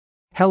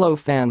Hello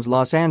fans,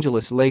 Los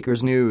Angeles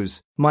Lakers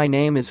news. My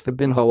name is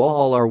Fabinho.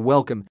 All are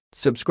welcome.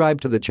 Subscribe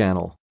to the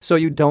channel so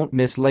you don't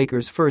miss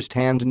Lakers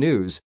first-hand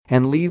news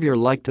and leave your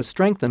like to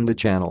strengthen the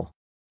channel.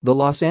 The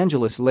Los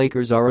Angeles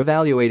Lakers are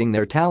evaluating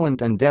their talent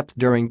and depth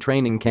during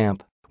training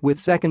camp, with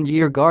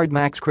second-year guard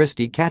Max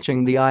Christie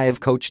catching the eye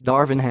of coach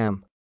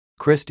Darvin.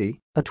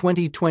 Christie, a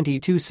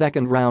 2022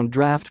 second-round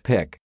draft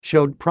pick,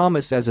 showed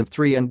promise as a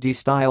 3-and-D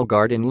style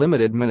guard in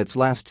limited minutes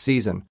last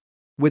season.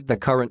 With the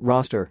current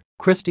roster,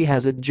 Christie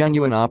has a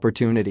genuine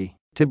opportunity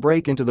to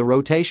break into the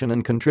rotation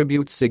and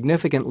contribute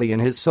significantly in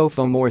his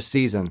sophomore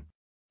season.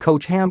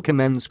 Coach Ham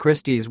commends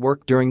Christie's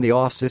work during the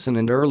offseason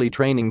and early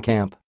training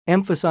camp,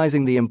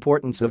 emphasizing the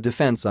importance of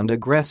defense and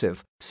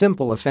aggressive,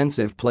 simple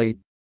offensive play.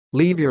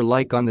 Leave your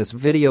like on this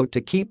video to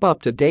keep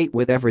up to date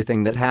with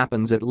everything that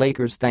happens at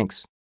Lakers.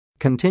 Thanks.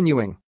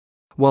 Continuing.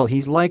 While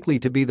he's likely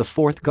to be the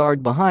fourth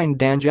guard behind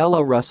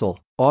D'Angelo Russell,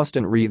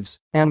 Austin Reeves,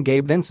 and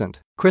Gabe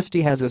Vincent,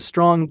 Christie has a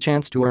strong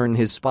chance to earn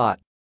his spot.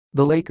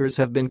 The Lakers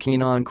have been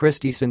keen on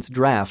Christie since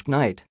draft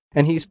night,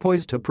 and he's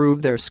poised to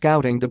prove their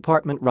scouting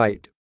department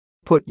right.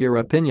 Put your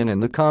opinion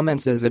in the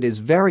comments, as it is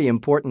very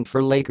important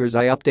for Lakers.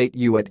 I update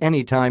you at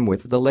any time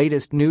with the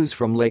latest news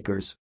from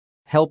Lakers.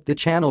 Help the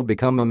channel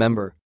become a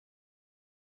member